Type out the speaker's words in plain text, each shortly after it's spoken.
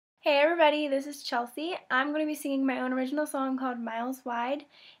Hey everybody, this is Chelsea. I'm going to be singing my own original song called Miles Wide,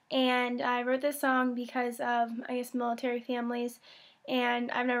 and I wrote this song because of, military families,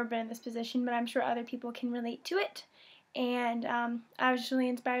 and I've never been in this position, but I'm sure other people can relate to it, and I was just really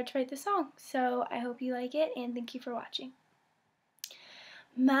inspired to write this song, so I hope you like it, and thank you for watching.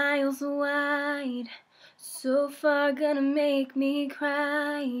 Miles wide, so far gonna make me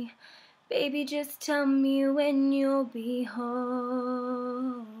cry. Baby, just tell me when you'll be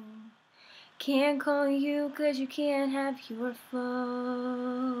home. Can't call you 'cause you can't have your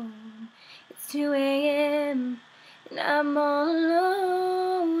phone. It's 2 a.m. and I'm all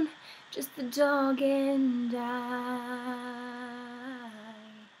alone, just the dog and I.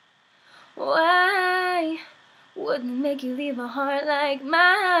 Why wouldn't make you leave a heart like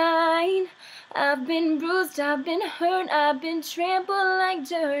mine? I've been bruised, I've been hurt, I've been trampled like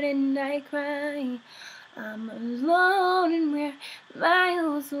dirt, and I cry. I'm alone and we're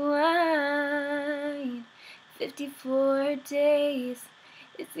miles wide. 54 days,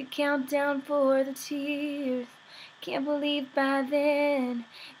 it's the countdown for the tears. Can't believe by then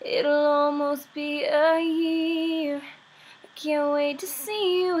it'll almost be a year. I can't wait to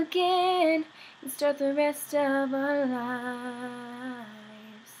see you again and start the rest of our lives.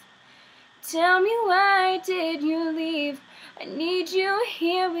 Tell me, why did you leave? I need you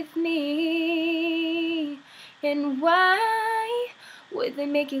here with me. And why would they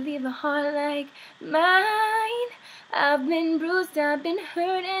make you leave a heart like mine? I've been bruised, I've been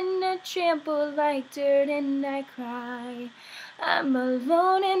hurt, and I trampled like dirt, and I cry. I'm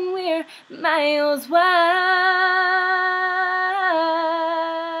alone and we're miles wide.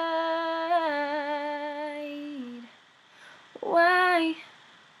 Why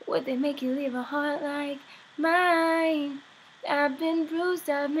would they make you leave a heart like mine? I've been bruised,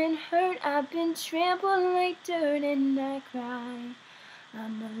 I've been hurt, I've been trampled like dirt, and I cry.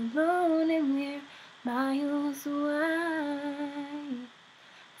 I'm alone and we're miles wide.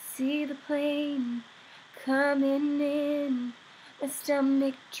 See the plane coming in, my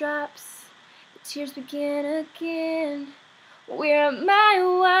stomach drops, the tears begin again. We're a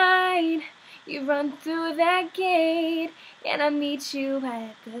mile wide, you run through that gate, and I meet you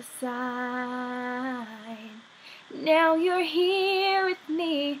at the side. Now you're here with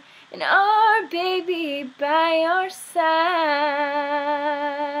me, and our baby by our side.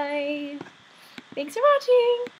 Thanks for watching!